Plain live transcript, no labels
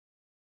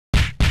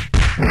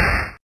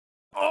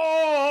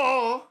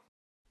Oh!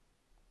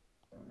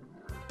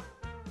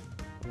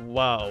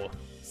 Wow.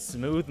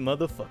 Smooth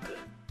motherfucker.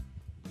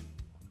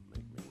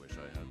 Make me wish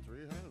I had 3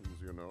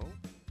 hands, you know.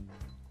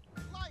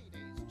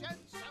 Ladies,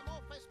 gents,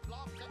 amorphous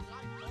blobs and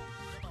light bulbs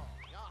galore.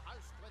 Your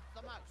host with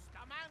the most,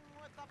 the man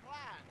with the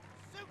plan,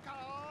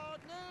 Zuko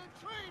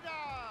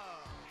Neutrino!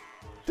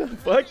 The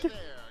fuck? Hey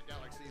there,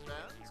 Galaxy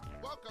fans.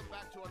 Welcome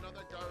back to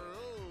another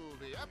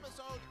groovy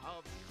episode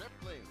of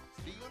Shiftlings,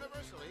 the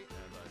universally,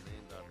 and I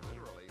mean that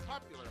literally,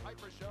 popular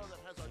hyper show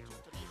that has our two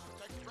tenacious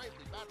techs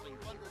bravely battling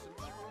blunders and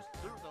blunders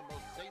through the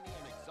most zany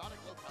and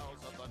exotic locales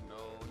of the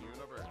known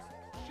universe.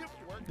 Shift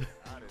work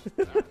at its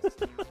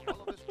best. All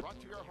of this brought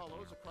to your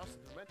hollows across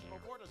the dimensional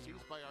vortices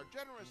by our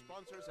generous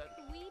sponsors at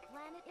We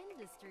Planet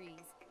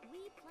Industries.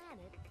 We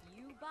Planet,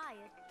 you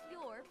buy it,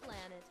 your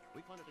planet.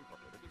 We Planet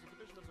Incorporated is a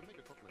division of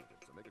Zomega Corp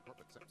Limited. Zomega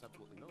Corp accepts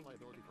absolutely no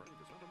liability for any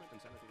dismemberment,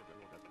 insanity, or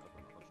general death caused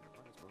by malfunction of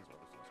planets, moons, or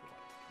other celestial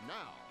bodies.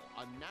 Now,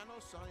 a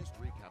nano-sized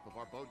recap of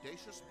our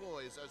bodacious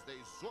boys as they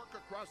zork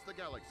across the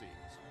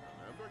galaxies.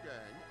 Remember,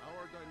 gang,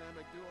 our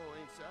dynamic duo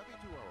ain't savvy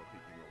 2 hour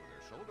peeking over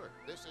their shoulder.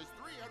 This is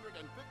 350%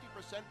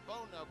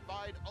 bona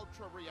fide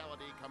ultra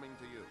reality coming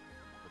to you.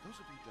 For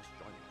those of you just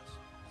joining us,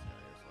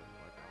 seriously,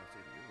 what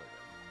galaxy do you live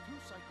in?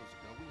 2 cycles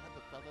ago, we had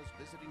the fellas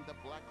visiting the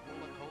Black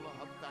Cola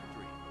Hub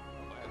factory.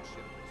 Well, that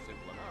shit was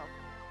simple enough,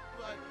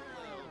 but,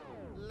 well,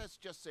 let's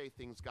just say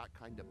things got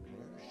kind of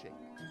pear-shaped.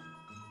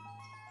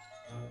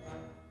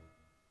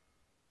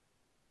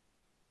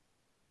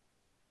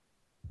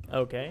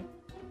 Okay.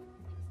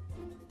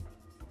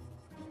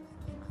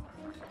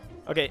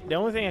 Okay, the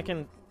only thing I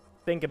can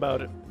think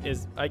about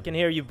is I can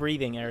hear you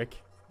breathing, Eric.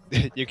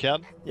 You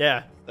can?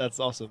 Yeah. That's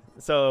awesome.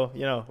 So,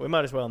 you know, we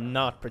might as well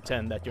not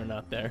pretend that you're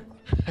not there.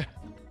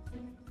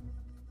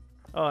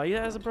 Oh, he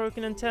has a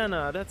broken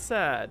antenna. That's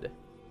sad.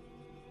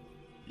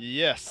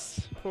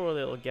 Yes. Poor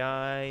little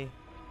guy.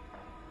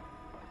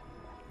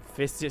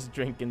 Fizziest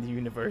drink in the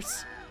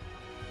universe.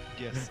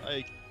 Yes,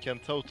 I can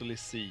totally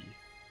see.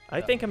 I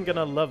think I'm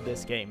gonna love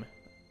this game.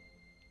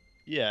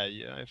 Yeah,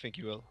 I think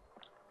you will.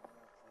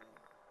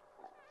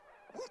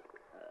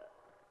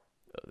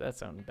 Oh, that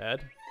sounded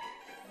bad.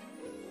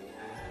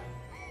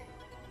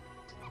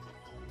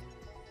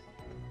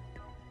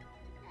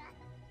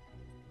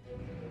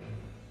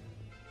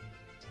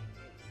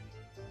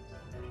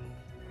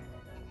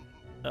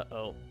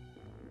 Uh-oh.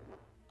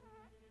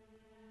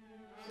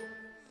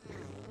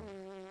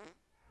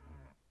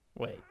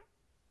 Wait.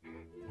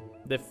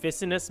 The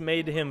fizziness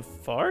made him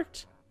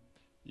fart?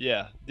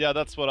 Yeah,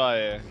 that's what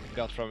I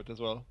got from it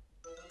as well.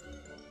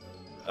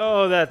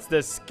 Oh, that's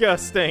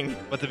disgusting.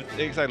 But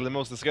exactly, the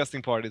most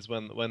disgusting part is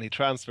when he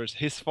transfers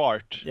his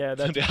fart Yeah,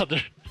 to the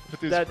other, to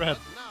his friend.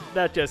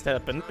 That just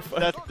happened.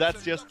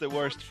 That's just the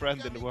worst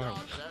friend in the world.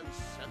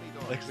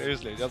 Like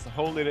seriously, just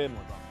hold it in.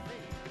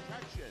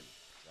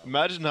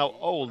 Imagine how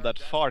old that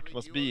fart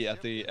must be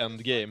at the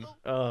end game.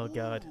 Oh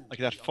god. Like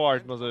that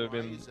fart must have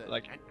been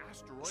like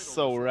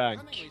so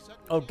rank.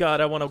 Oh god,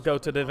 I want to go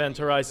to the Event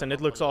Horizon.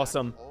 It looks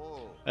awesome.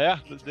 Yeah,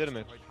 didn't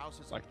it?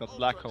 Like that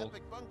black hole.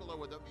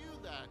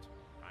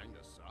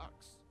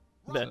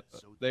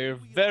 They're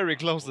very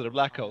close to the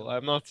black hole.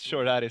 I'm not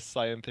sure that is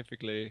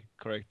scientifically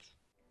correct.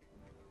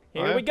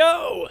 Here we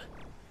go!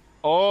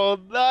 Oh,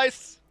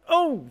 nice!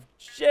 Oh,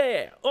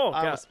 yeah! Oh,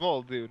 I'm god. a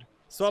small dude.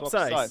 Swap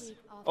size.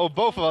 Oh,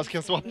 both of us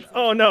can swap.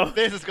 Oh, no.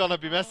 This is gonna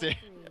be messy.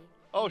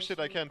 Oh shit,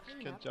 I can't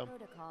jump.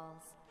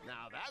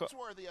 Now that's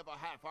worthy of a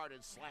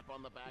half-hearted slap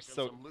on the back and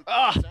So,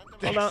 some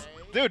Hold on.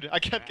 dude, I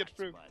can't get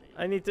through.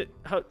 I need to...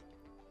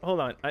 Hold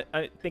on.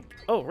 I think...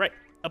 Oh, right.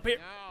 Up here.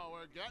 Now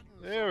we're getting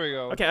There we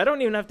go. Okay, I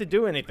don't even have to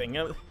do anything.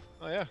 Oh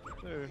yeah,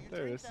 there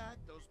it is.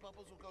 those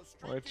bubbles will go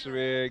straight Wait, to should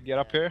your we get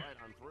up here? right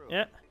on through.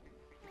 Yeah.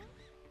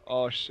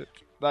 Oh shit,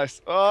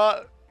 nice.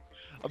 I'm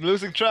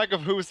losing track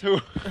of who's who.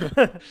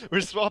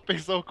 We're swapping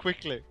so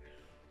quickly.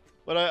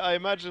 But I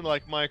imagine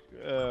like my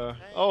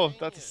oh,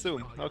 that's a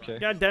zoom. Okay.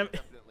 God damn it.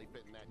 Definitely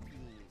fit in that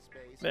teeny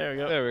space. There we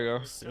go. There we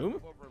go.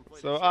 Zoom?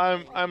 So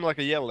I'm like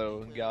a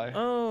yellow guy.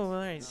 Oh,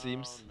 right.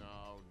 Seems. No.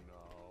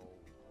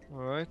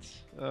 All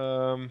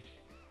right.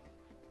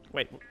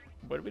 Wait,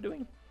 what are we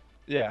doing?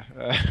 Yeah.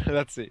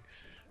 Let's see.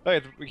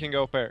 Wait, we can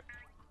go up here.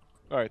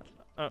 All right.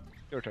 Oh.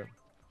 Your turn.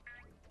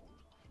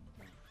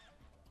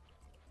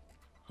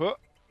 Huh.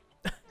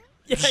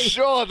 Yay!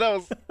 Sure, that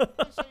was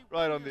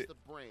right on the.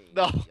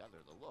 No.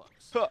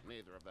 Huh.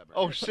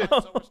 Oh shit!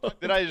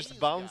 Did I just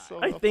bounce?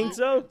 I think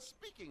so.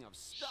 Speaking of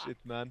stuff, Shit,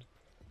 man.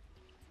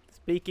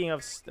 Speaking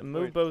of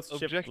move both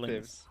shiftlings.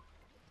 Objectives.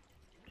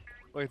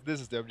 Wait, this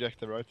is the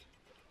objective, right?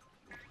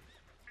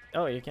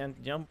 Oh, you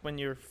can't jump when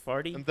you're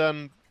farty? And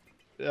then,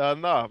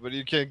 no, but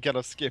you can kind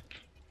of skip.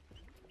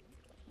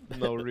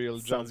 No real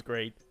jump. Sounds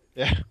great.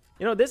 Yeah.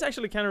 You know, this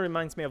actually kind of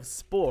reminds me of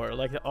Spore,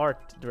 like the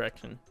art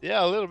direction.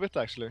 Yeah, a little bit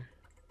actually.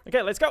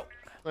 Okay, let's go.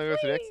 Now go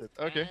to the exit.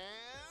 Okay.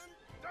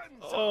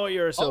 Oh,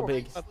 you're so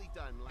big.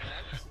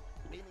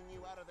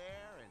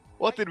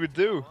 What did we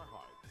do?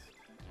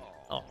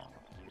 Oh,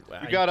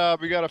 We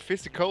got a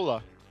fizzy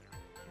cola.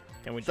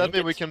 Can we Does that drink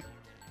mean it? we can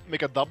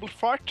make a double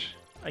fart?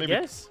 I Maybe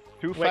guess.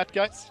 Two Wait. fat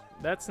guys?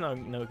 That's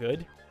no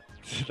good.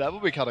 That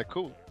would be kind of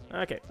cool.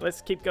 Okay,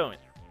 let's keep going.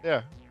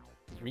 Yeah.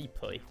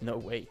 Replay? No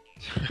way.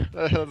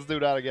 Let's do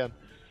that again.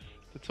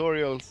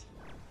 Tutorials.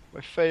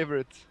 My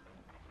favorite.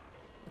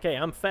 Okay,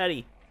 I'm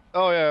fatty.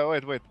 Oh yeah,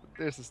 wait.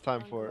 This is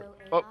time for...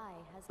 Oh,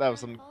 that was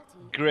some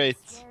great...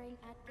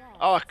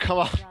 Oh, come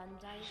on.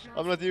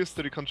 I'm not used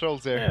to the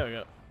controls here. There we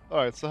go.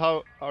 Alright, so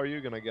how are you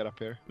gonna get up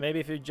here? Maybe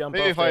if you jump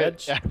Maybe off the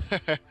edge.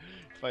 Yeah.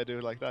 If I do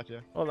it like that, yeah.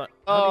 Hold on.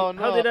 Oh,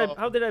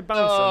 How did I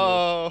bounce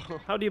on you?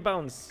 No! How do you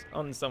bounce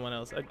on someone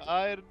else?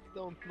 I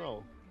don't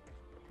know.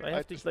 I I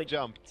have to just like.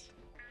 jumped.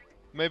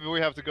 Maybe we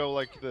have to go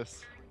like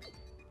this.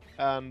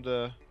 And,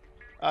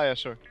 yeah,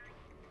 sure.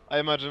 I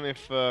imagine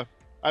if,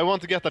 I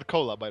want to get that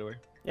cola, by the way.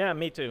 Yeah,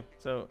 me too.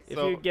 So if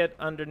So, you get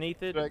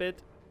underneath it a should I- bit,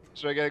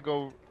 Should I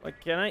go like,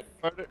 can I?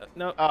 further?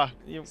 No. Ah,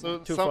 You so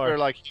too somewhere far.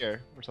 like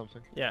here or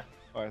something. Yeah.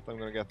 Alright, I'm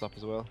gonna get up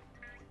as well.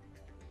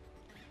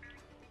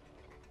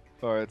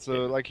 Alright,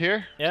 so like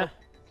here? Yeah.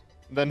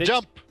 Then Did-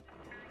 jump!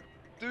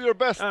 Do your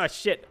best! Ah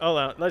shit. Hold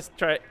on. Let's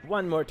try it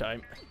one more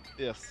time.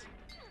 Yes.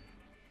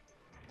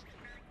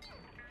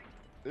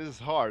 This is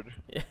hard.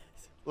 Yes.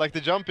 Like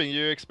the jumping,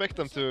 you expect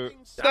them to...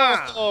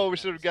 Ah! Oh, we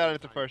should have gotten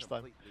it the first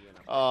time.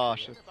 Oh,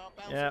 shit.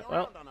 Yeah.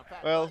 Well.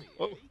 Well,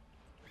 oh,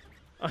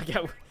 Okay.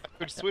 I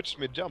could switch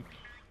mid-jump.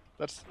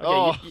 That's... Okay.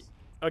 oh,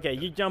 Okay.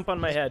 You jump on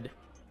my head.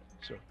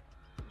 sure.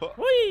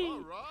 Whee!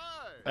 Alright.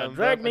 Now And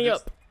drag then me I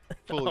just up.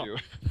 Pull Oh. you.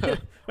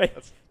 Wait.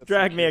 That's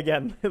Drag so me cute.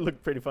 again. It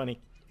looked pretty funny.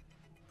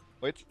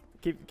 Wait,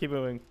 Keep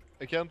moving.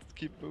 I can't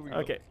keep moving.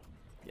 Okay.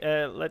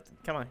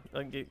 Come on.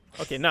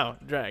 Okay. Now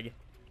drag.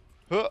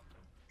 Huh.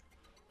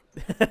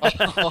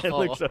 It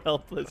looks so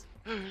helpless.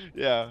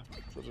 Yeah,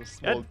 such a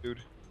small God. dude.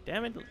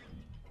 Damn it.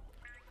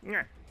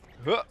 Nyah.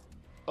 Huh.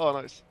 Oh,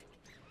 nice.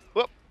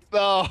 Whoop.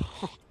 No.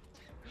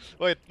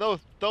 Wait, no,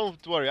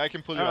 don't worry. I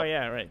can pull you Oh up.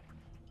 yeah, right.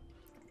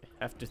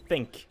 Have to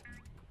think.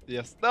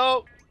 Yes.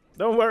 No.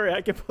 Don't worry,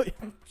 I can pull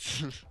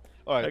you.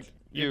 All right. Okay,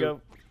 you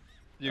go.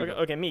 You Okay, go.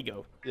 okay, me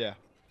go. Yeah.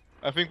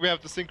 I think we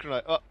have to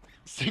synchronize.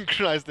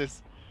 Synchronize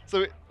this.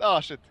 So. Oh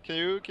shit. Can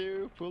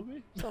you pull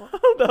me? Someone?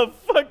 How the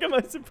fuck am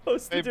I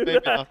supposed to Maybe, do maybe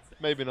that? not.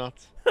 Maybe not.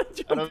 I I don't.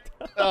 jumped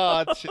down.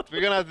 Ah shit.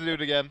 We're gonna have to do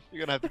it again.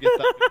 You're gonna have to get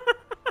that.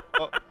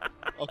 Oh.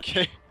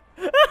 Okay.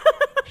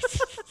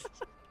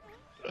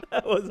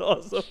 That was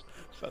awesome.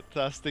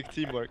 Fantastic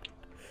teamwork.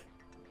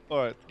 All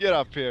right. Get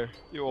up here,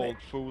 you old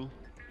fool.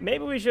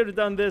 Maybe we should have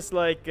done this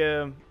like.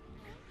 God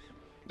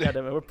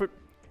damn it, we're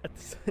at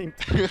the same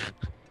time.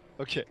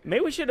 Okay.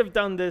 Maybe we should have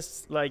done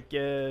this like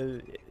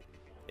in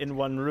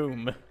one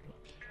room.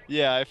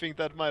 Yeah, I think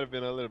that might have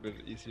been a little bit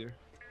easier.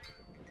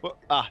 Well,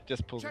 ah,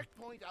 just pull me.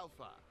 Checkpoint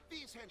Alpha.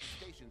 These handy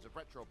stations of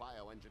retro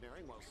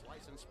bioengineering will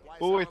slice and splice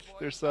Oh wait,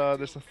 our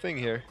there's a thing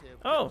here.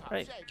 Oh,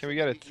 right. Can we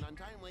get it?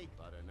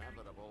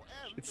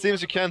 It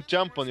seems you can't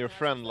jump on your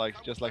friend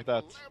like just like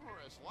that.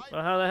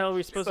 Well, how the hell are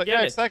we supposed So, to get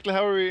yeah, it? exactly.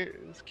 How are we?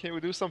 Can we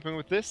do something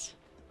with this?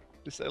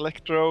 This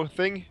electro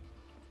thing?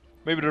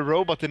 Maybe the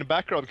robot in the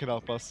background can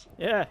help us.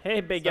 Yeah, hey,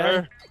 big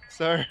Sir, guy.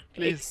 sir,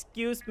 please.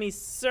 Excuse me,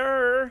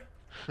 sir.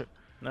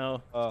 No,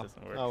 it Oh,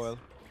 doesn't work. oh well.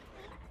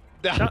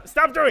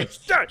 Stop doing it!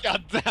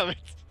 God damn it!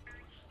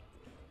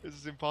 This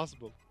is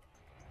impossible.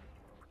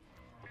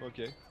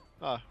 Okay.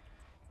 Ah,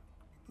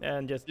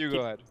 And just you keep...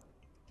 go ahead.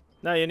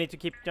 No, you need to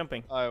keep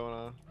jumping. I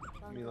wanna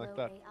me like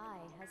that.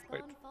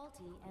 Wait.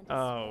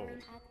 Oh,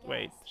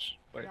 wait.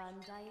 Wait. Run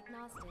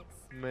diagnostics.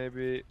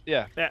 Maybe.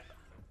 Yeah. Yeah.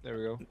 There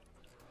we go.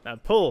 Now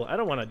pull. I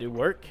don't want to do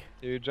work.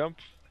 You jump.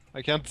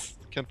 I can't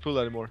pull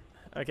anymore.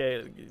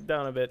 Okay,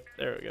 down a bit.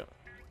 There we go.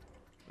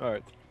 All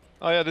right.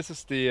 Oh yeah, this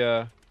is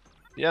the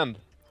end.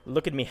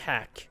 Look at me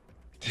hack.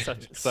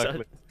 Such,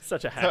 Exactly.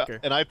 such a hacker.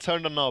 And I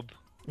turned the knob.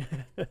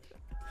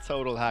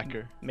 Total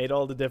hacker. Made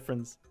all the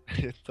difference.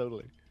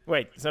 Totally.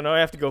 Wait, so now I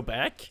have to go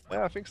back?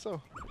 Yeah, I think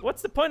so.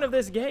 What's the point of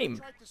this game?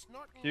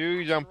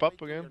 You jump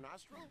up again.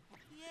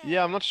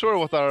 Yeah, I'm not sure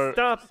what our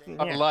Stop.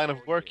 our line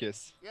of work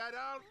is. You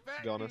don't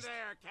fit be honest. in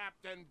there,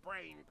 Captain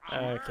Brain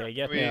Okay,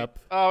 get me up.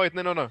 Oh wait,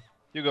 no.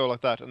 You go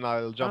like that, and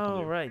I'll jump on Oh,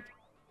 you. right.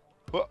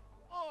 Whoa.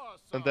 Awesome.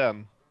 And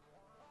then.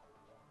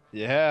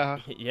 Yeah,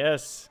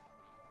 Yes.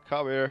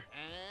 come here.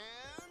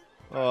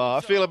 And Oh,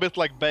 I feel a bit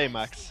like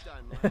Baymax.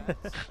 done,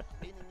 lads.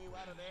 Cleaning you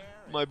out of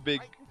there My and big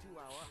right into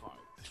our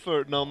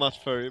hearts. no, not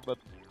furry, but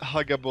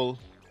huggable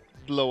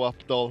blow-up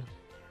doll.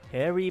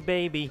 Hairy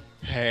baby.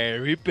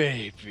 Hairy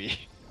baby.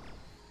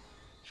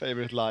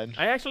 Favorite line.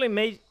 I actually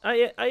made...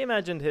 I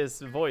imagined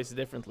his voice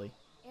differently.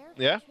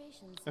 Yeah?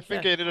 I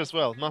think Yeah. I did as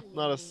well. Not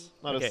as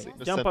Okay,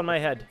 the jump on my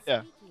head.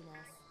 Yeah.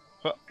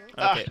 Huh.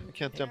 Ah, Okay. I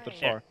can't jump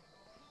that Yeah. far.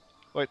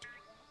 Wait.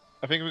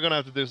 I think we're gonna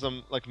have to do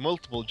some like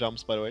multiple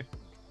jumps. By the way,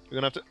 we're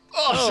gonna have to.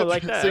 Oh, shit,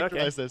 like that, okay.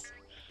 synchronize this.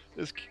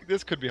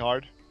 This could be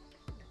hard.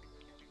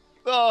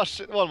 Oh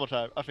shit! One more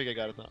time. I think I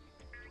got it now.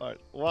 All right,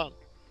 1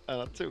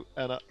 and a 2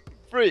 and a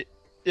 3.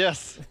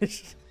 Yes.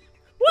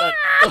 Wah!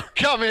 Oh,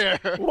 come here.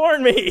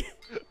 Warn me!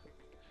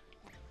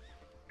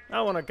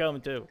 I want to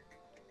come too.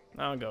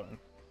 Now I'm going.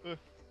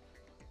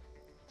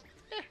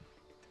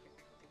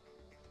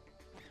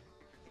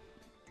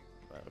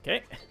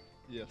 Okay.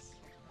 Yes.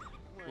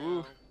 Well,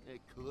 Ooh.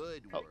 it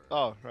could Oh, work.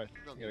 oh right.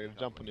 They'll You gotta need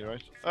jump on you,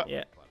 right? covered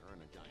Yeah. butter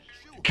and a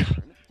giant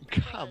shoehorn,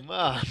 Come but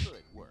on. it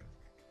could work.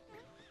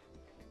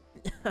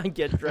 I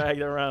get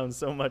dragged around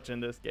so much in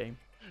this game.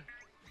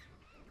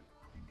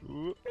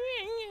 Ooh,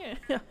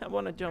 I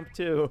want to jump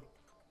too.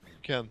 you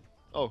can.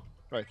 Oh,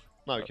 right.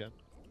 Now you can.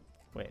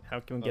 Wait, how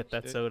can we get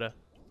that Okay. soda?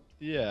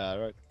 Yeah,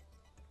 right.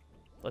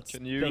 Let's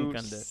Can think you on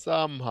this.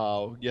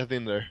 somehow get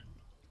in there?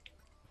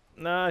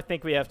 No, I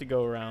think we have to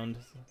go around.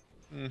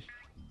 Mm.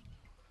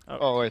 Oh,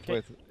 Oh, wait, okay.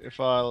 wait. If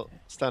I'll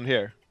stand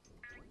here,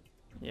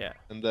 Yeah.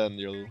 and then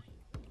you'll...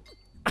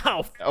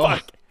 Ow, Oh,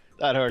 fuck!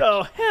 that hurt.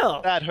 The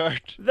hell! That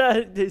hurt.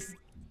 That is...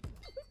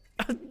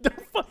 The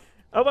fuck?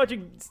 How about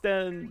you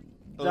stand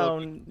A little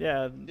down?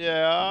 Yeah.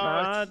 Yeah.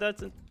 Nah,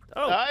 that's... Oh,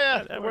 Ah,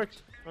 yeah, that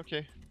worked.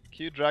 Okay.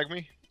 Can you drag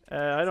me?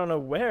 I don't know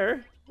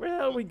where. Where the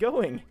hell are we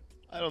going?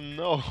 I don't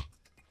know.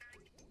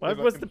 What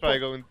Maybe I was can the try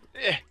point?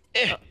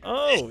 going...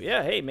 Oh,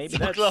 yeah, hey, maybe So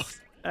that's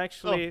close.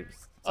 actually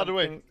Other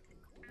way.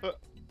 something-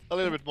 A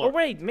little bit Oh, more.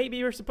 wait, maybe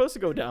you're supposed to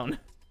go down.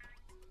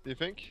 Do you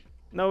think?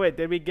 No, wait,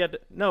 did we get...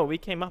 No, we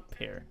came up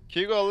here.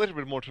 Can you go a little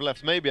bit more to the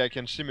left? Maybe I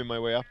can shimmy my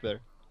way up there.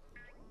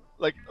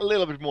 Like, a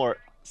little bit more.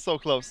 So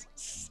close.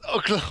 So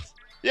close.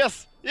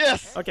 Yes!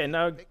 Yes! Okay,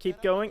 now Picked keep it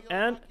up going with your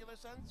and... ocular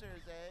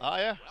sensors, eh? Ah,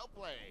 yeah. Well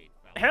played,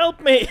 fella.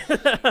 Help me!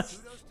 Kudos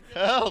to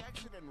your Help.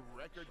 reaction in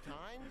record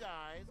time,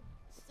 guys.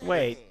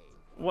 Wait, Say,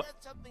 what-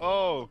 get something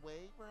Oh. on the way,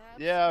 perhaps?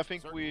 Yeah, I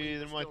think Certainly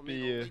there you might still be,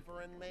 need a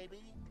leafer in, maybe?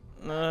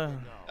 Uh,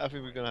 I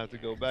think we're gonna have to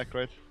go back,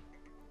 right?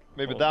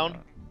 Maybe Hold down?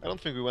 on. I don't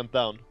think we went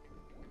down.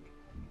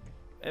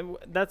 and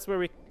that's where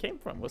we came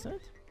from, wasn't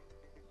it?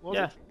 Was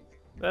yeah, it?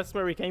 that's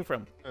where we came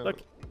from. Oh.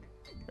 Look.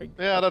 We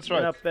Yeah, that's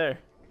went right. up there.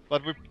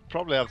 But we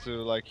probably have to,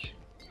 like,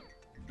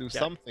 do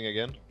something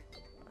again.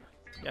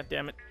 God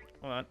damn it.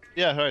 Hold on.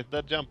 Yeah, right,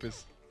 that jump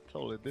is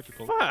totally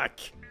difficult. Fuck!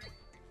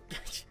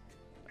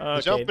 The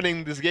Okay, jumping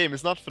in this game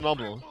is not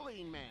phenomenal.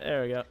 Trampoline Man.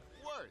 there we go.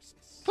 Worst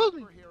Pull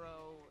me.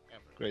 superhero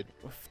ever. Great.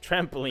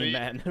 Trampoline We-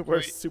 man, we-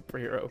 worst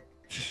superhero.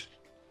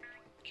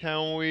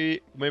 Can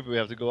we... Maybe we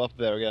have to go up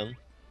there again.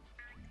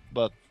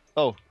 But...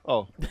 Oh,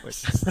 wait.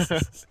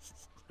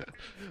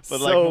 But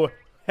so like...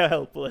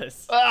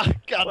 helpless. Ah,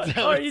 god What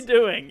damn are it. you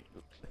doing?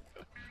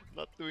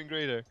 Not doing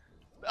great here.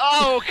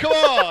 Oh, come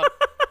on!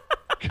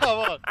 Come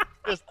on!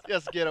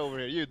 Just get over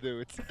here, you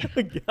do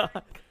it.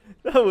 God,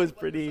 that was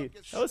pretty.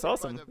 That was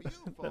awesome.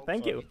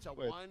 Thank you.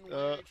 Wait,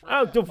 Oh,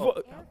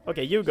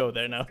 okay, you go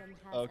there now.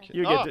 Okay.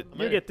 You Ah, get to I'm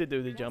you here. get to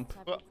do the jump.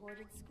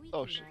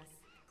 Oh, shit.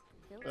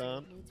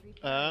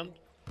 And...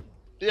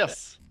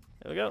 Yes!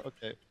 There we go.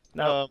 Okay.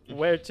 Now,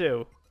 where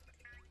to?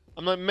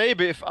 I'm not,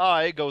 maybe if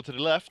I go to the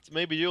left,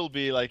 maybe you'll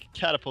be like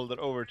catapulted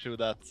over to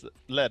that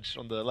ledge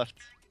on the left.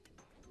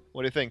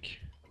 What do you think?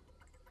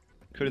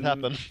 Could it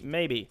happen?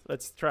 Maybe.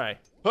 Let's try.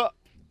 Huh.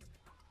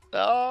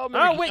 Oh,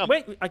 maybe Oh you can wait, jump.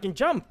 wait! I can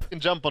jump You can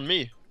jump on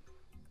me.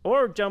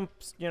 or jump,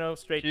 you know,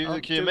 straight. Can you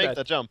onto make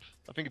that jump?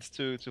 I think it's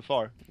too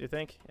far. You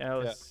think? Yeah,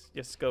 let's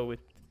just go with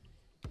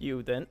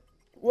you then.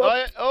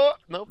 Oh,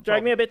 no.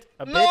 Drag me a bit.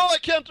 No, I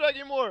can't drag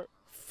you more.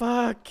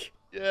 Fuck.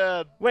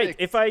 Yeah. Wait, dick.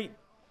 if I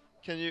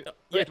Can you?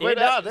 yeah, Wait,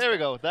 yeah, ah, there we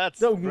go.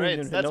 That's No, no,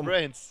 brains. no, That's no.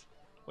 brains.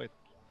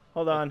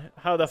 hold on,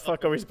 how the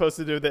fuck are we supposed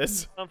to do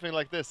this? Something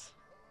like this.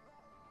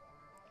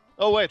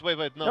 Oh wait,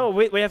 no. No,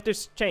 we have to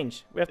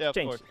change. We have Yeah, to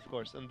change. of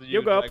course. And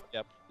You go drag, up.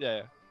 Yep.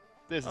 Yeah.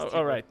 This is. Oh, tricky.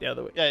 all right, the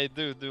other way. Yeah,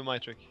 you do my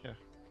trick. Yeah.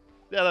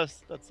 Yeah,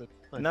 that's it.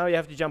 Nice. Now you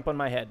have to jump on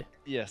my head.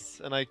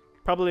 Yes, and I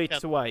Probably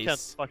can't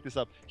twice. fuck this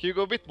up. Can you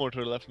go a bit more to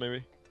the left,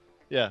 maybe?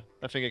 Yeah,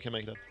 I think I can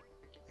make that.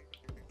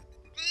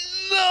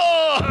 No!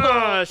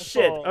 Ah,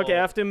 shit. Okay,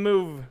 I have to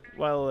move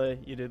while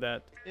you do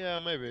that. Yeah,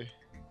 maybe.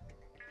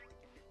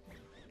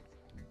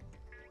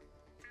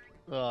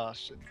 Ah,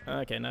 shit.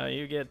 Okay, now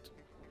you get.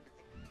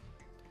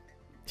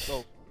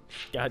 Go.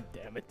 God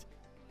damn it.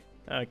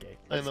 Okay,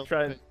 I let's know.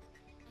 try. Okay.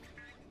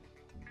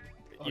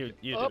 You Okay.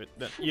 do Up. it.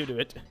 No, you do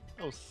it.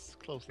 That was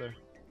close there.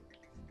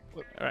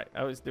 All right,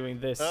 I was doing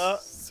this Uh,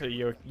 so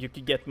you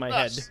could get my Ah,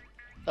 head.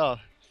 Oh,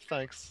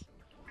 thanks.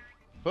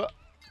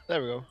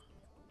 There we go.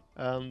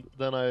 And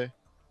then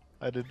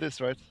I did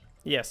this, right?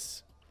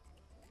 Yes.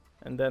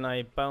 And then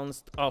I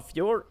bounced off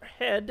your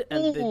head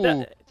and did Ooh.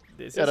 that.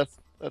 This Yeah, is,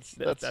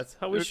 that's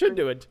how we you're should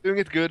do it. doing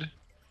it good.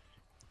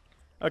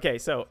 Okay,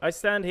 so I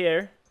stand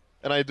here.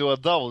 And I do a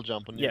double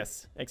jump on you.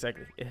 Yes,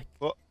 exactly. It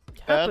Oh,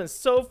 happens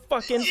so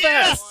fucking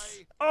Yes!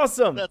 fast.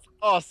 Awesome. That's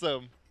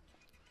awesome.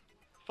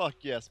 Fuck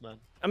yes, man.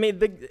 I mean,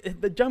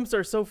 the jumps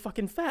are so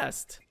fucking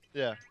fast.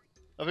 Yeah.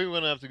 I think we're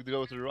gonna have to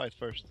go to the right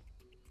first.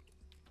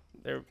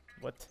 There,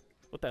 what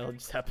the hell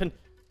just happened?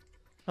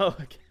 Oh,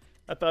 okay.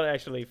 I thought I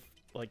actually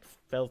like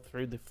fell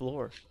through the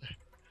floor.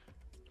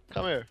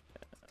 Come here.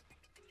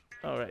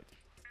 All right.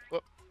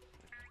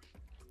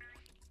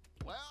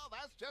 Well,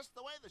 that's just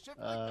the way the ship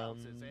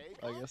bounces,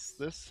 eh? I guess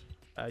this.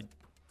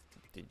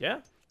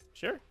 Yeah,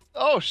 sure.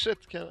 Oh shit!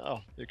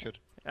 You could.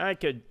 I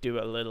could do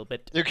a little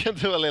bit. You can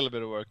do a little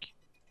bit of work.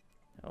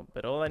 Oh,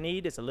 but all I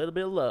need is a little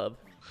bit of love.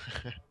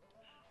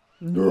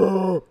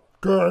 No,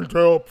 can't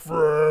help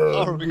friend.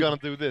 Or are we gonna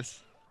do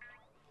this?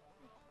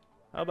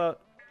 How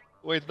about...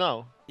 Wait,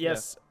 now.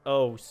 Yes.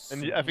 Oh, Yeah.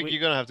 And I think sweet.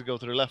 you're gonna have to go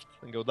to the left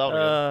and go down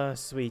again.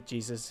 Sweet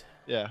Jesus.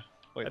 Yeah.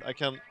 Wait, I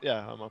can.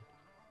 Yeah, I'm up.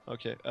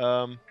 Okay.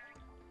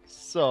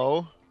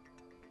 So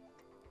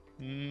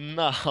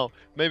now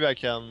maybe I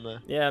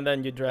can. Yeah, and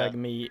then you drag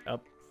me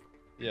up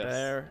Yes.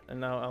 there, and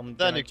now I'm Then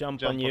gonna you jump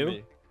jump on you.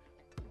 me.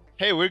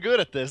 Hey, we're good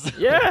at this.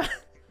 Yeah!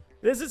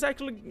 This is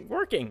actually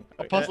working.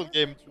 A puzzle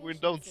game we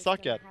don't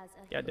suck at.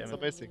 God damn It's it.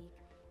 amazing.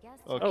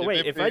 Oh Okay,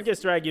 wait, if I maybe-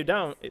 just drag you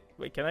down...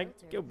 Wait, can I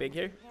go big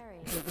here?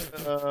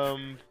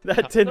 kind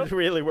That didn't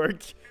really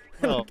work.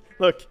 No.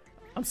 Look,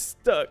 I'm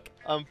stuck.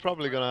 I'm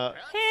probably gonna.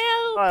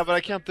 Help! Ah, but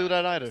I can't do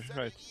that either.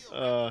 Right.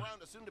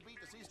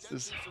 This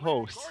is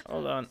host.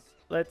 Hold on.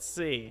 Let's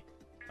see.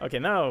 Okay,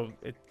 now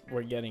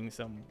we're getting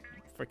some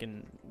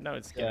freaking... Now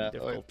it's getting Yeah,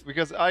 difficult.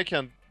 because I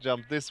can't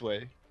jump this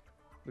way,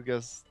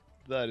 because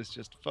that is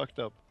just fucked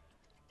up.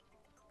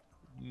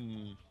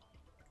 Hmm.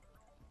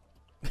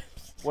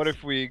 What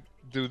if we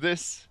do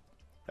this,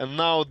 and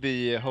now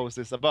the host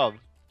is above?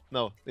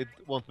 No, it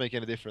won't make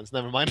any difference.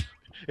 Never mind.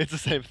 It's the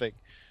same thing.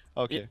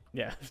 Okay.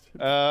 Yeah.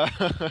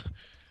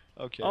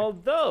 Okay.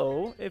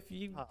 Although, if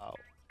you... How?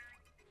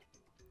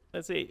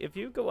 Let's see, if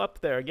you go up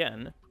there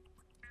again...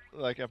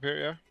 Like up here,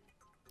 yeah?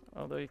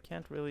 Although you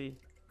can't really...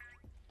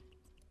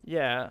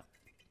 Yeah.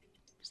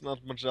 There's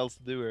not much else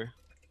to do here.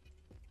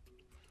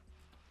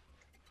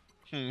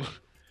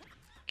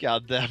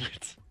 God damn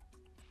it.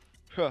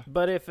 Huh.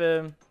 But if...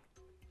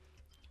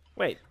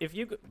 Wait, if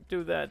you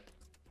do that...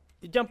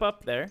 You jump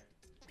up there.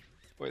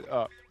 Wait, Get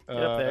up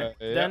there.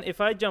 yeah. Then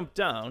if I jump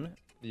down...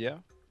 Yeah.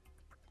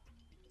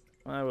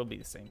 Well, that will be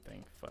the same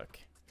thing. Fuck.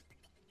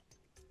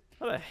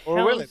 What the Or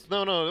hell? will it?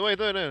 No, no, wait,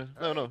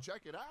 no.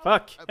 Check it out.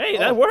 Fuck. Hey,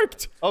 that Oh.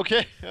 worked!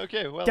 Okay,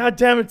 okay, well. God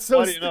damn it, so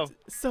Why do you know?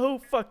 so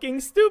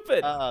fucking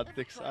stupid! Ah,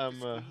 dicks,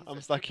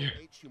 I'm stuck here.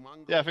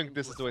 Yeah, I think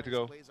this is the way to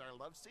go.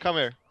 Come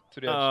here, to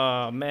the edge.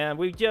 Oh man,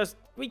 we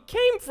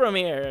came from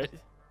here,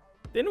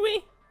 didn't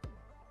we?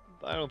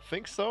 I don't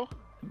think so.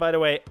 By the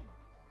way,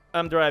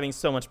 I'm deriving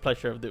so much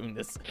pleasure of doing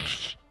this.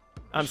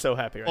 I'm so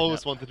happy right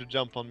Always now. wanted to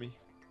jump on me.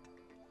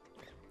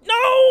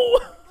 No!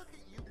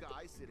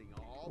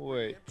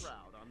 Wait.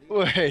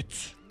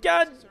 Wait.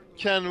 God,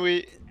 Can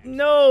we...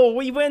 no,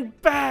 we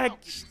went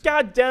back.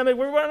 God damn it,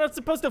 we were not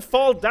supposed to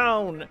fall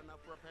down.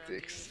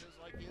 Dicks.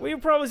 We were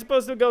probably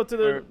supposed to go to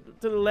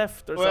the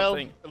left or Well,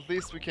 something. at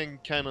least we can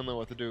kind of know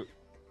what to do.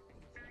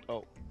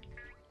 Oh.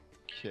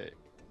 Okay.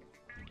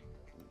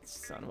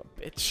 Son of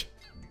a bitch.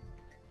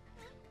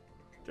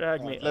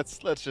 Drag me. Let's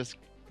just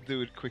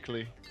do it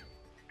quickly.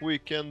 We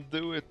can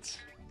do it.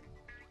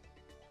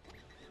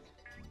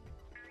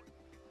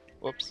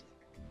 Whoops.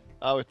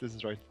 Oh, wait, this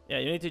is right. Yeah,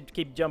 you need to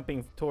keep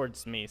jumping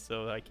towards me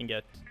so I can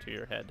get to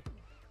your head.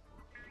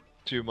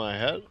 To my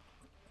head?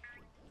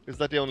 Is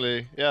that the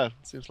only... Yeah, it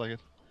seems like it.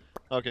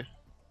 Okay,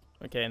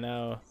 Okay,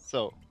 now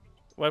so...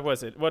 what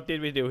was it? What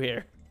did we do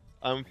here?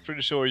 I'm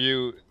pretty sure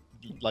you,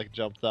 like,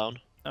 jump down.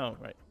 Oh,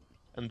 right.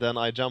 And then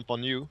I jump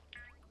on you.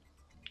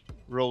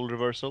 Roll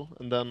reversal.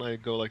 And then I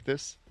go like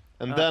this.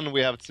 And Ah. then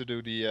we have to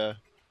do the...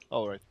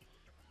 oh, right.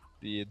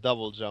 The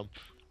double jump.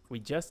 We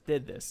just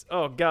did this.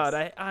 Oh god,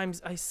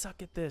 I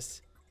suck at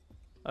this.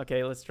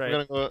 Okay, let's try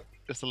I'm it. gonna go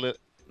just a little...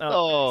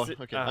 Oh, Oh, is it-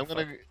 okay. ah, I'm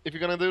gonna... fuck. If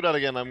you're gonna do that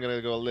again, I'm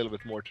gonna go a little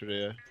bit more to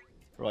the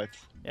right.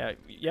 Yeah,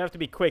 you have to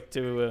be quick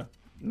to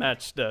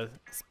match the...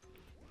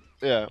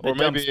 Yeah, The or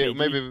jump maybe speed.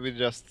 maybe we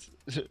just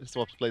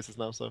swap places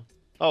now. So,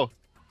 oh,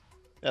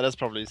 yeah, that's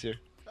probably easier.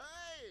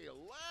 Hey,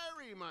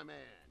 Larry, my man.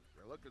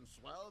 You're looking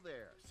swell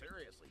there.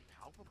 Seriously,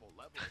 palpable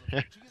levels of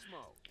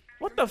machismo.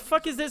 What the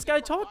fuck is this guy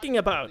talking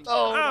about?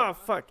 Oh, Ah,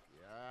 fuck.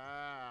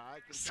 Yeah, I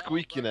can tell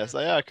Squeakiness.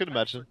 by Yeah, I your could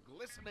pants imagine. are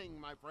Glistening,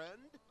 my friend.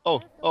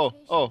 Oh, oh,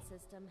 oh.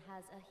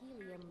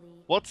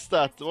 What's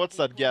What's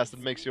that gas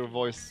that makes your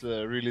voice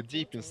really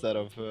deep instead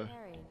of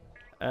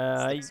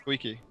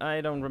squeaky?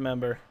 I don't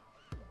remember.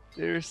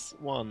 There's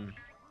one.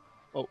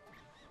 Oh.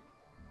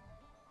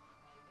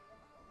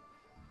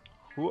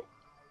 Whoa.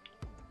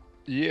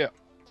 Yeah.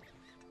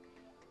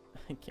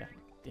 God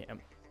damn.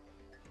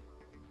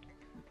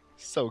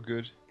 So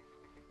good.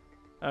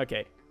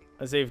 Okay,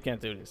 let's see if we can't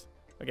do this.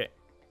 Okay.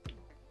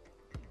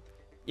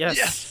 Yes!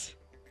 Yes!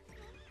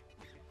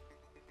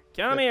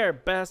 Come here,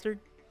 bastard.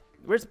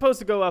 We're supposed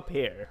to go up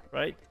here,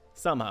 right?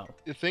 Somehow.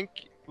 You think?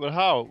 But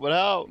how? But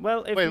how?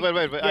 Well, if Wait, we-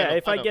 wait. Yeah,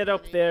 if I know. get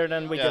up there,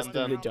 then we Yeah, just do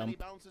then- the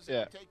jump.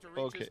 Yeah, okay.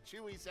 Okay.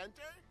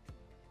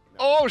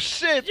 Oh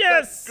shit!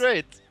 Yes! That's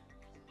great!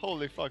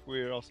 Holy fuck,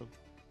 we're awesome.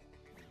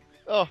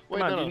 Oh, wait,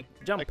 Come on, no, you no.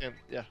 jump. I can,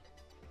 yeah.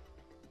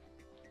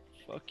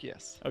 Fuck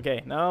yes.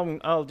 Okay, now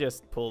I'll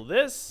just pull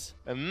this.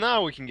 And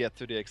now we can get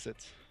to the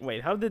exit.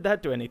 Wait, how did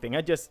that do anything?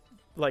 I just,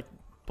 like,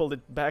 pulled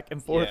it back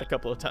and forth Yeah. a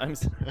couple of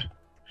times.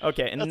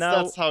 Okay, and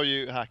That's how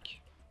you hack.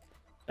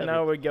 and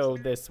now we go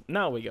this.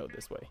 Now we go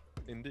this way.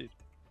 Indeed.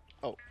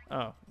 Oh,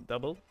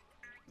 double.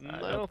 I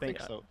don't think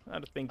so. I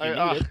don't think you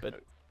I- need it,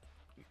 but.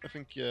 I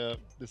think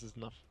this is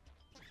enough.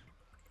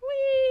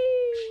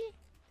 Whee!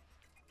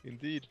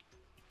 Indeed.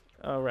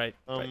 All right.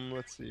 Right.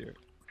 Let's see here.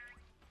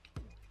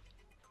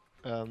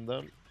 And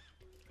then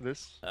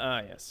this.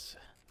 Ah, yes.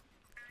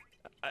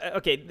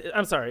 Okay,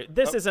 I'm sorry.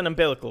 This is an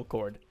umbilical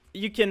cord.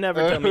 You can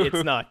never tell me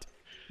it's not.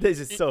 This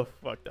is so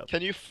fucked up.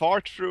 Can you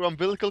fart through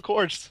umbilical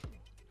cords?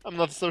 I'm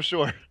not so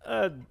sure.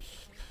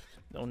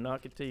 Don't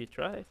knock it till you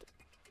try it.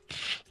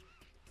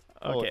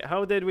 Oh. Okay,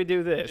 how did we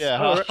do this?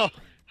 Yeah, Oh,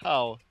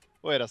 how?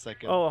 Wait a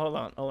second. oh, hold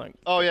on.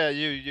 Oh yeah,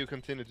 you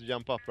continue to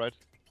jump up, right?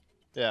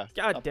 Yeah.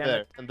 God up damn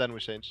there, it. and then we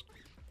change.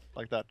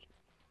 Like that.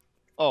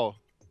 Oh.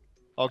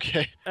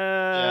 Okay.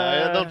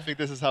 Yeah, I don't think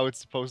this is how it's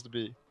supposed to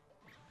be.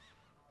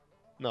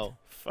 No.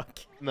 Fuck.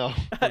 No.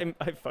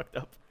 I fucked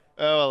up.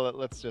 Well,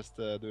 let's just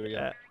do it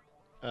again.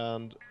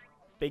 And...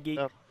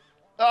 Biggie.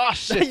 Ah,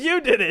 shit! You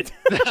did it!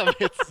 Damn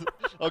it!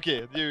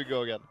 Okay, you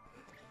go again.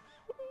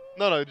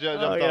 No,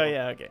 jump down. Oh,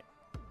 yeah, okay.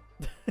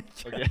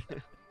 Okay.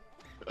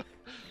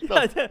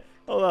 No.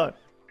 Hold on.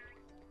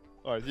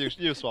 Alright,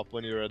 you swap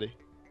when you're ready.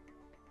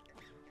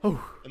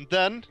 Oh. And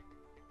then...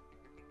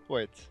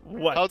 Wait.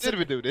 What? How did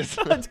we do this?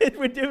 How did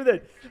we do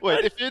that?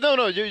 Wait, if you don't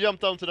know, you jump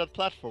down to that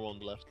platform on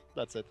the left.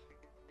 That's it.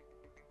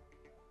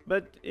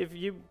 But if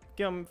you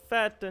become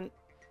fat and...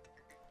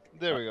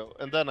 There we go.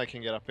 And then I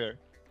can get up here.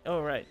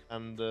 Oh, right.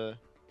 And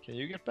can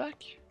you get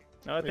back?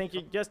 No, I think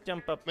you just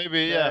jump up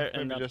Maybe, there yeah.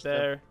 and Maybe up just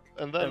there.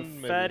 and then And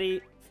maybe.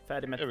 fatty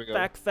There we go.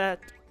 back fat.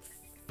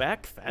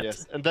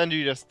 Yes. And then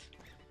you just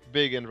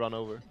big and run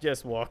over.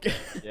 Just walk.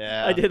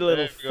 Yeah. I did a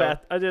little there we go.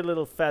 fat. I did a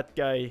little fat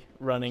guy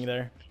running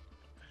there.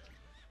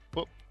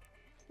 Whoop.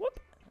 Whoop.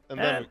 And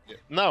then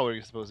now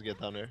we're supposed to get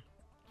down here.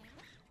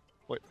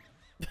 Wait.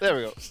 There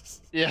we go.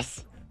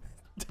 Yes.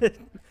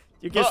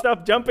 You can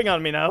stop jumping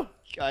on me now.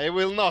 I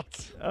will not.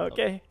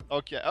 Okay.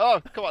 Okay.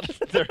 Oh, come on.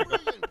 There we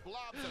go.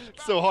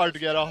 It's so hard to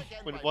get off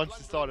when once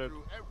you started.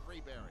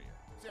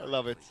 I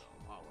love it.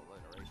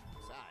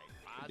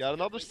 Got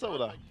another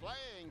soda.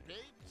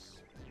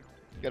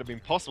 Gotta be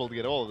impossible to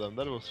get all of them.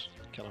 That was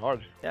kind of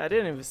hard. Yeah, I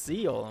didn't even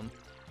see all of them.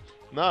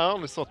 No, I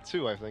only saw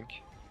 2, I think.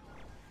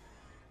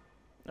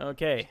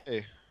 Okay.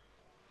 Hey.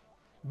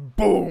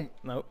 Boom.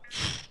 No.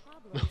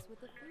 Problems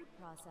with the food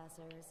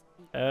processors.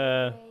 The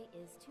Uh,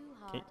 array is too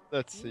hot.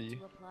 Let's Need see.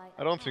 to apply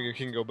I don't think you a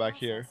can go back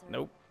here. processor.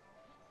 Nope.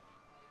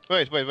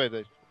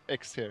 Wait.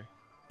 X here.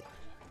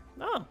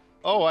 No.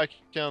 Oh, I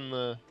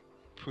can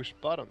push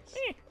buttons.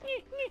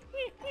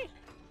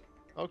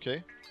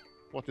 Okay.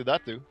 What did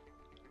that do?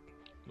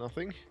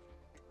 Nothing?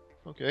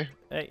 Okay.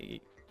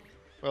 Hey,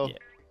 Well. yeah.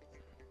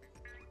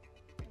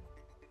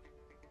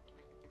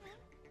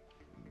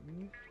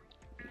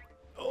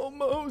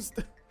 Almost.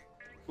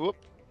 Whoop.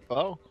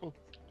 Oh, cool.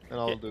 And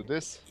I'll Okay. do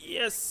this.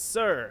 Yes,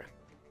 sir.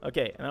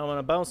 Okay, and I want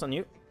to bounce on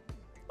you.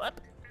 What?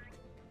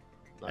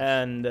 Nice.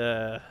 And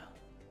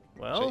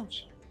well,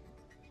 Change.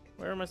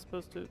 where am I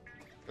supposed to?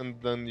 And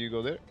then you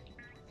go there.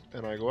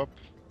 And I go up.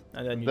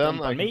 And then you Then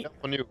jump I on can me. jump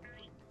on you.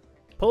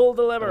 Pull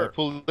the And I lever.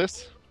 pull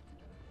this.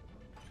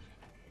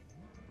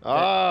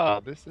 Ah,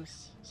 this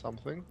is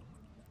something.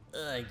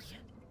 Ugh.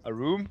 A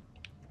room?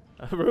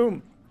 A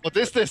room. What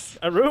is this?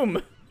 A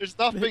room. There's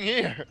nothing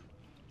here.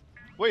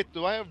 Wait,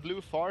 do I have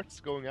blue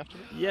farts going after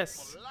me?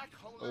 Yes.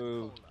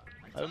 Oh,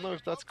 I don't know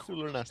if that's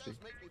cool or nasty.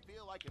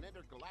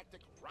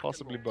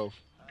 Possibly both.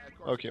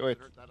 Okay, wait.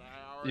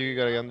 You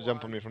gotta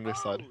jump on me from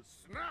this side.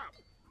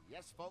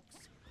 Yes, folks,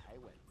 I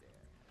went there.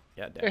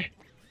 Yeah, damn.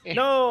 Eh.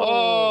 No.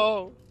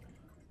 Oh!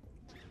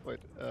 Wait,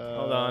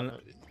 Hold on.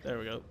 There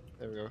we go.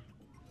 There we go.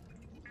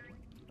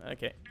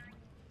 Okay.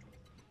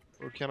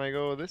 Or can I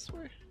go this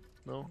way?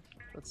 No,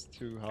 that's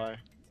too high.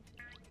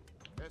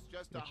 It's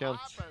just You a can't-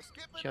 hop, a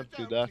skip, and a can't do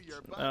jump that. to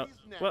your Well,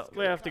 buddy's next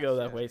we have to go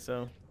that contest. way.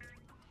 So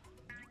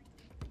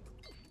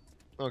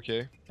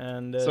Okay.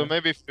 and So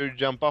maybe if you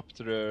jump up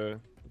to the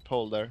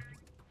pole there,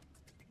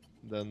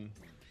 then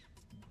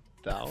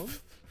down?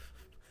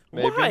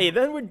 Maybe. why?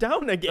 Then we're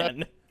down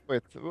again.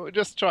 Wait,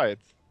 just try it.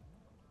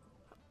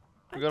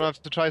 We're gonna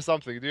have to try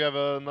something. Do you have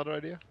another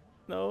idea?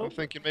 No. I'm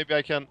thinking maybe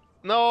I can...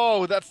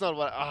 No, that's not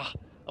what...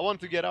 I want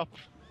to get up.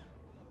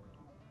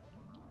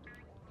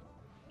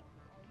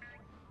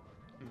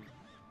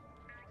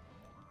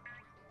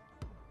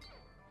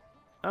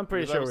 I'm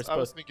pretty Because sure we're I was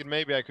supposed. thinking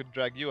maybe I could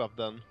drag you up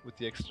then with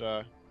the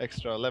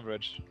extra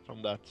leverage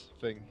from that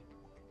thing.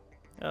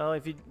 Well,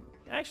 if you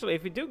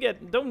if you do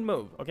get, don't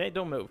move. Okay,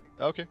 don't move.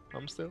 Okay,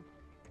 I'm still.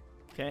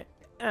 Okay.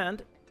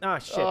 And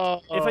shit.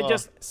 Oh. If I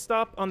just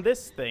stop on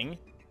this thing,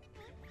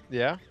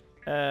 Yeah.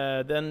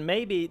 then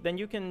maybe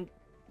you can.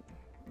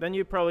 Then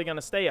you're probably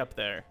gonna stay up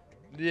there.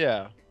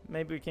 Yeah.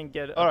 Maybe we can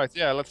get. All right.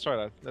 Yeah. Let's try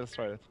that. Let's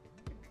try that.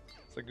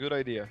 It's a good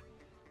idea.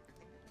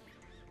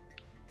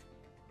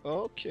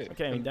 Okay.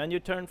 Okay, and then you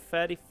turn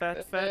fatty,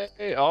 fat.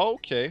 Hey, oh,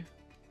 okay.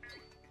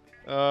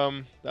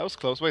 That was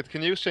close. Wait,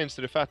 can you change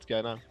to the fat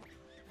guy now?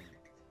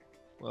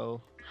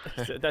 Well,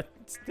 That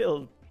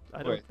still,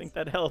 I don't Wait. think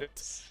that helped.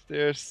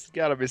 there's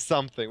gotta be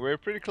something. We're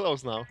pretty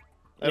close now.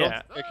 I Yeah.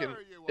 don't think I can.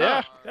 There you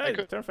Yeah. are. Hey,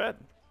 could- turn fat.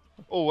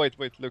 Oh wait,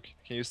 look.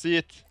 Can you see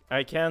it?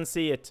 I can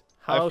see it.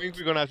 I How? think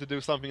we're gonna have to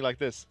do something like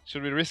this.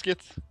 Should we risk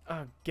it?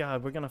 Oh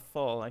god, we're gonna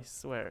fall. I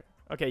swear.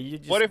 Okay, you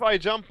just. What if I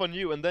jump on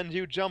you and then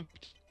you jump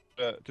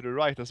to the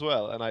right as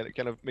well, and I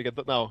kind of make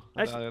it no.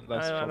 Actually,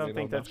 That's I probably don't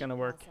think not that's enough. gonna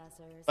work.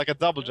 Like a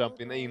double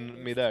jump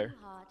in midair.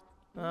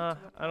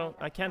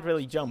 I can't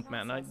really jump,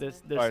 man.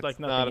 There's Right. like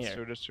Nah, nothing that's here.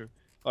 true. That's true.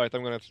 All right,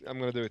 I'm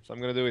gonna do it. I'm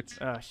gonna do it.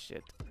 Ah,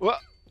 shit. What?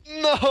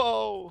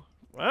 No!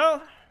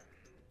 Well,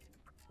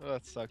 Oh,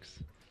 that sucks.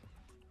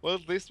 Well,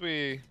 at least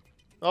we.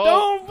 Oh,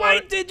 no, why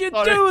sorry. did you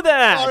Sorry. do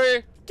that?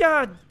 Sorry.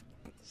 God,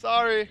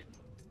 Sorry.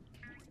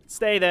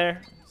 stay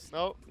there.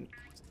 No.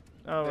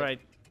 All Yeah. right,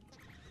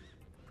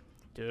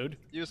 dude.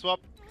 You swap.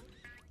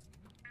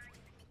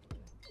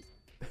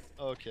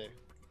 Okay.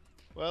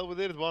 Well, we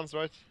did it once,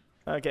 right?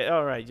 Okay,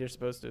 all right. You're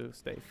supposed to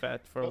stay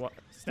fat for a while.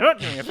 Stop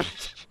doing it.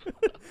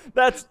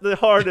 That's the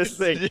hardest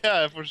thing.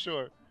 Yeah, for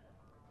sure.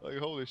 Like,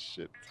 holy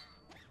shit.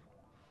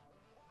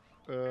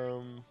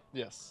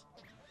 Yes.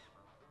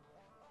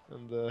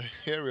 And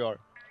here we are.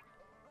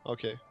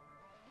 Okay.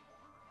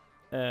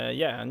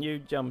 Yeah, and you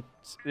jumped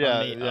Yeah,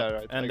 on me yeah, up,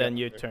 right, I and got then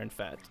you there. turned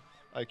fat.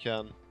 I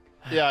can.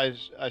 Yeah,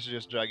 I should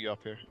just drag you up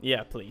here.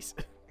 Yeah, please.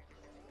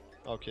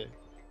 Okay.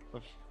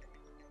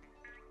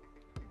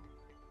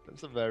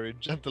 That's a very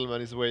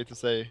gentleman's way to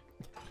say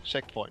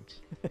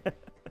checkpoint.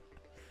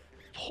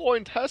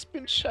 Point has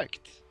been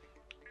checked.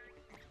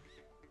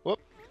 Whoop.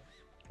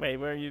 Wait,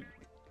 where are you?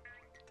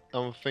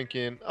 I'm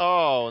thinking,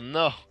 oh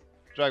no.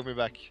 Drag me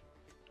back.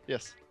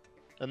 Yes.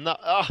 And now,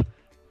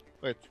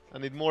 wait, I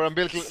need more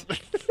umbilical.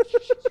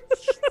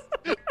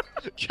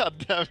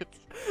 God damn it.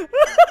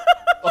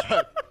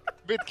 Alright,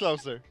 bit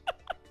closer.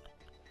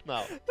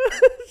 Now.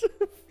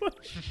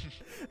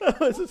 That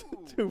was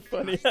too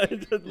funny.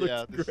 It just looks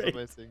Yeah, this great. is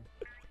amazing.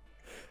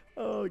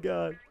 Oh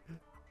god.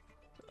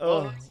 Oh,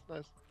 Oh, that's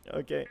nice.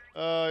 okay.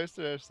 Is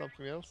there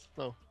something else?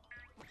 No.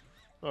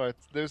 Alright,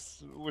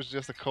 there's was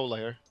just a cola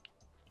here.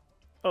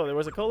 Oh, there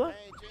was a cola?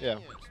 Hey, Yeah.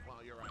 genius. Well,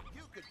 you're right.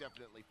 You could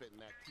definitely fit in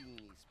that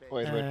teeny space.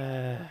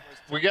 Wait.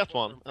 We get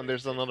one, and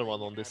there's another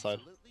one on this side.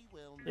 Absolutely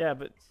will Yeah, not.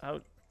 but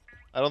how?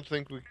 I don't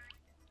think we.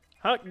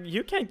 How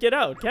you can't get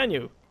out, can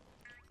you?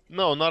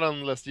 No, not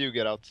unless you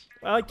get out.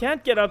 Well, I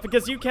can't get out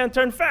because you can't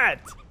turn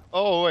fat.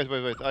 Oh, wait.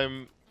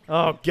 I'm.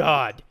 Oh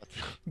god.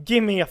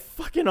 Give me a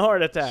fucking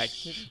heart attack.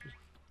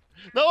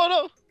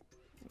 No!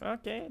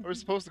 Okay. Are we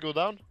supposed to go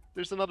down?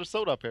 There's another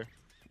soda up here.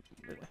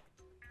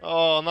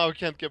 Oh, now we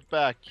can't get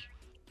back.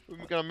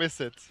 We're gonna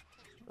miss it.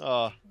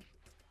 Ah,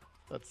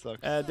 that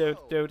sucks.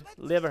 Dude,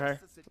 lever her.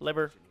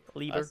 Lever.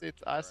 I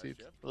see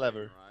it.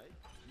 Lever.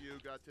 You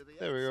got to the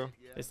There we go. exit,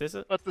 yes. Is this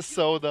it? But the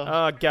soda.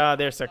 Oh god,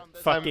 there's a I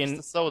missed fucking...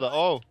 the soda.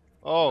 Oh.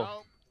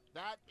 No,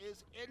 that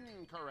is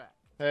incorrect.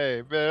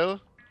 Hey,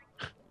 Bill.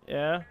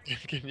 Yeah?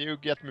 Can you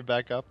get me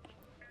back up?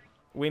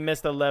 We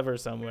missed a lever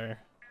somewhere.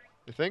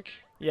 You think?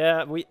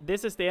 Yeah,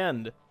 this is the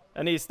end.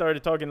 And he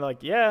started talking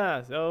like,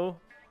 yeah, so...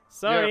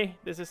 Sorry,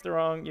 this is the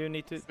wrong, you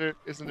need to...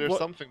 Isn't there What-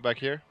 something back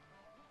here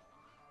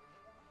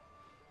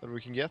that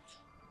we can get?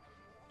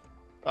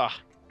 Ah,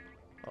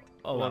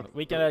 Hold on, One.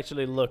 we can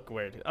actually look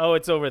where it is. Oh,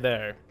 it's over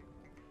there.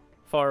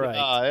 Far right.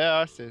 yeah,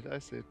 I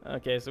see it.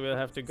 Okay, so we'll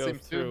have to go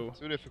Seems through.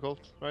 too difficult,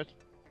 right?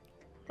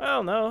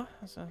 Well, no.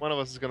 So, One of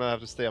us is gonna have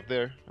to stay up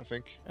there, I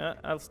think.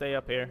 I'll stay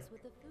up here.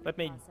 Let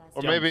me...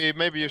 Or Jump.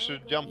 maybe you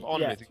should jump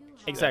on Yeah, me.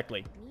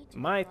 exactly.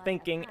 My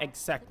thinking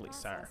exactly,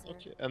 sir.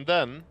 Okay. And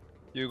then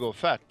you go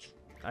fat.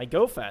 I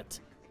go fat.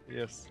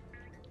 Yes.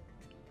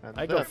 And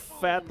I go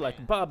fat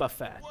like Baba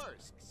Fat.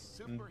 Worst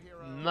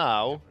superhero.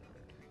 now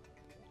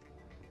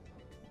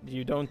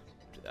You don't...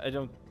 I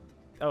don't...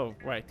 Oh,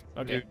 right.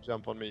 you Okay.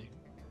 jump on me.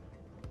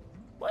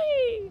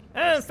 Whee!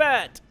 And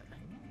fat!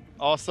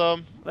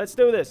 Awesome. Let's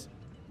do this.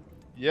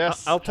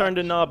 Yes. I'll turn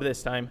the knob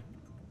this time.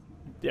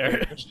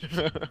 There.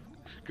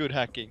 Good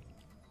hacking.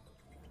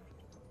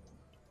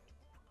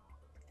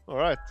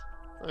 Alright.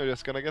 We're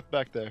just gonna get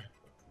back there.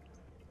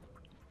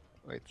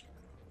 Wait.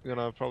 We're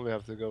gonna probably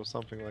have to go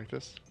something like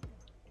this.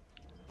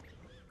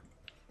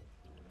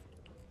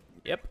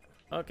 Yep.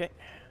 Okay.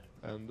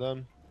 And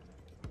then...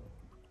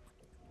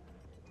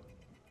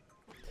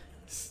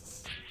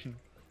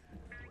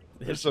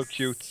 They're This so is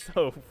cute.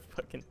 So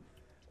fucking...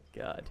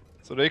 God.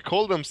 So they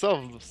call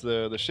themselves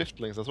the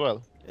Shiftlings as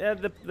well. Yeah,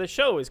 the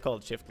show is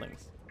called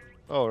Shiftlings.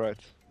 Oh, right.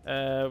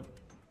 Uh,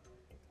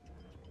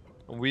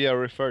 And we are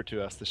referred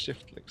to as the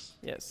Shiftlings.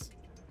 yes.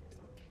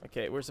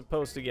 Okay, we're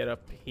supposed to get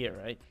up here,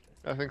 right?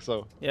 I think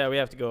so. Yeah, we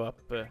have to go up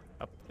there.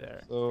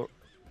 So...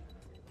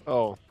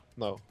 Oh,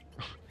 no.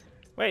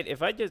 Wait,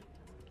 if I just...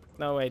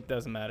 No, wait,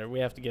 doesn't matter. We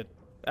have to get...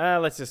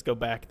 let's just go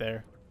back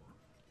there.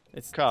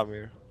 It's... Come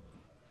here.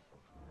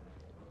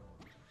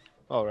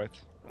 Alright.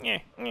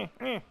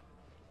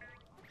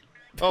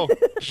 Oh,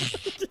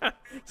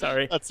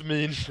 Sorry. that's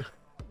mean.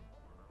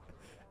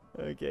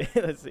 Okay,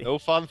 let's see. No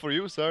fun for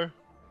you, sir.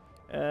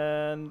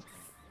 And...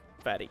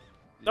 Fatty.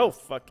 Oh, Yes.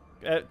 fuck.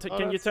 Oh, Can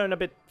you that's- turn a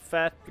bit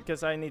fat?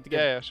 Because I need to get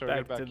Yeah, sure, back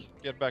get back. to...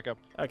 Get back up.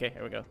 Okay,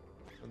 here we go.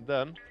 And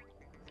then...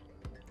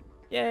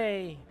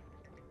 Yay!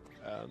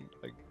 And,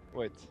 like,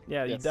 wait.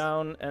 Yeah, you Yes.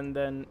 down and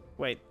then...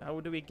 Wait, how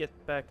do we get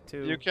back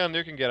to... You can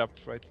get up,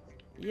 right?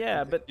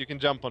 Yeah, but... You can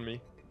jump on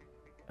me.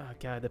 Oh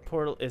god, the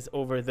portal is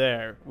over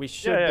there. We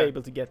should Yeah, be yeah.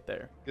 able to get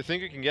there. You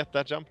think you can get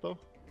that jump, though?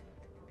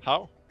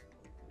 How?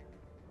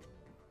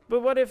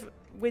 But what if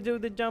we do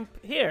the jump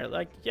here?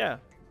 Like, yeah.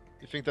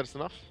 You think that's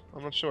enough?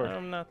 I'm not sure.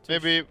 I'm not too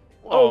Maybe.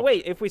 Oh well,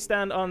 wait, if we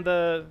stand on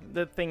the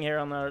thing here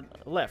on our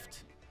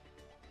left.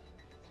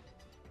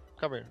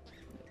 Come here.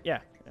 Yeah.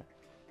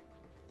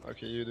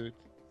 Okay, you do it.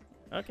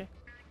 Okay,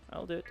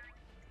 I'll do it.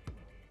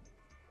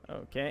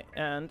 Okay,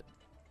 and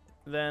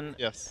then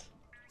Yes.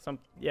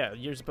 yeah,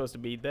 you're supposed to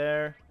be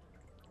there.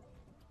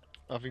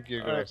 I think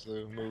you're Alright.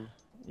 going to move.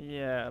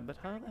 Yeah, but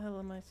how the hell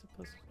am I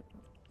supposed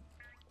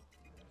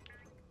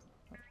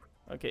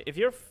to? Okay, if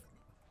you're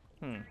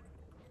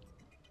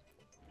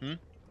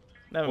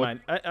Never What-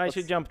 mind. I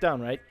should jump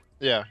down, right?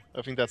 Yeah,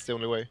 I think that's the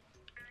only way.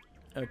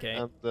 Okay.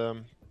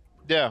 And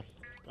yeah,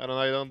 I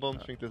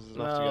don't think this is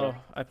enough to get No,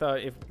 up. I thought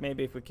if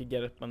maybe if we could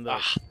get up on the.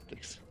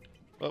 Thanks.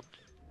 Oh.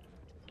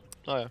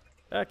 Oh yeah.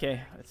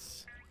 Okay,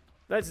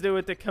 let's do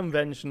it the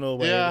conventional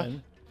way Yeah.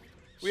 then.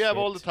 We have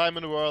all the Shit. time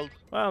in the world.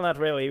 Well, not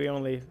really. We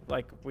only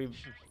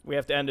we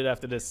have to end it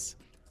after this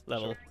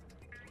level.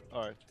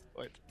 All right.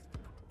 Wait.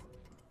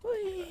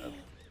 Whee!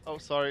 Oh,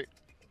 sorry.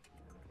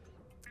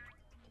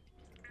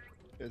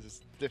 This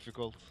is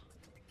difficult.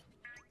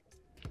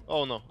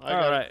 Oh no, I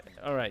got it.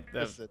 All right.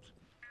 That's it.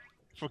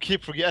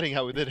 Keep forgetting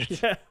how we did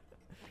it. Yeah.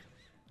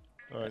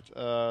 All right.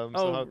 Oh.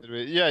 So how did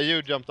we? Yeah,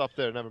 you jumped up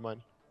there. Never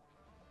mind.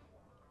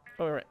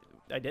 All right.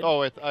 I did. Oh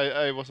wait,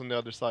 I was on the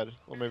other side,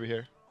 or maybe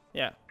here.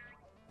 Yeah.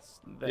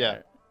 There. Yeah.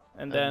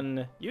 And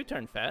then you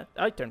turn fat.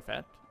 I turn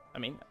fat. I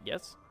mean,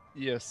 yes.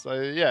 Yes.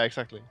 Yeah,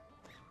 exactly.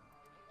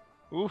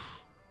 Oof,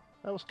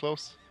 that was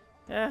close.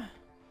 Yeah.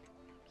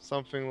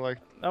 Something like.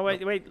 Oh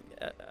wait.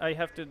 I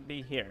have to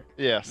be here.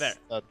 Yes, There.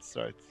 that's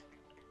right.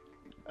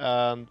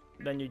 And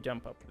Then you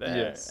jump up there.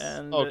 yes.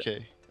 And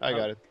Okay, I oh.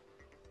 got it.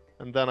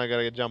 And then I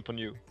gotta jump on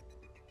you.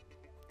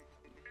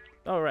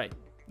 All right.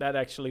 That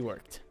actually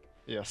worked.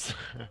 Yes.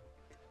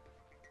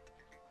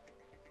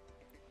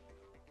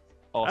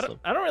 Awesome.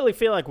 I don't really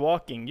feel like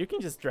walking. You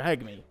can just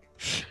drag me.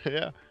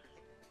 Yeah.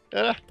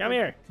 Yeah. Come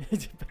here.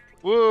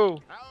 Woo!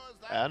 How's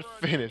that And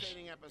for an finish.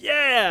 entertaining episode,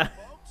 Yeah!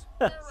 folks?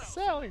 Where else in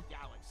Sally. the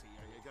galaxy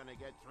are you gonna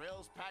get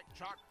thrills packed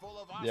chock full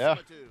of Yeah.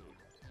 awesomitude?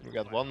 We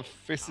got one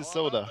fizzy How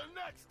soda. about the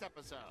next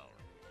episode?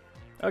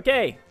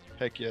 Okay.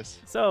 Heck yes.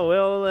 So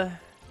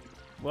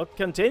we'll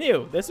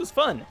continue. This was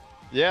fun.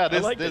 Yeah, I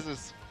like this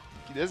is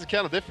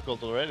kind of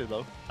difficult already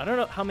though. I don't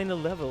know how many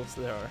levels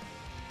there are.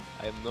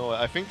 I have no.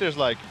 I think there's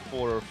like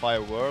 4 or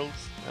 5 worlds,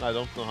 and I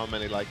don't know how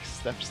many like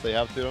steps they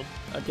have to them.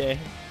 Okay.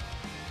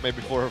 Maybe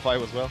 4 or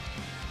 5 as well.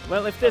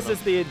 Well, if this know.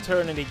 is the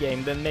eternity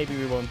game, then maybe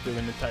we won't do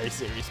an entire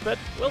series. But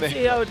we'll Maybe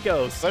see how it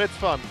goes. But it's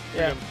fun.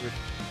 We're Yeah. gonna do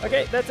it.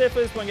 Okay, that's it for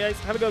this one, guys.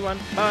 Have a good one.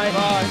 Bye.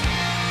 Bye.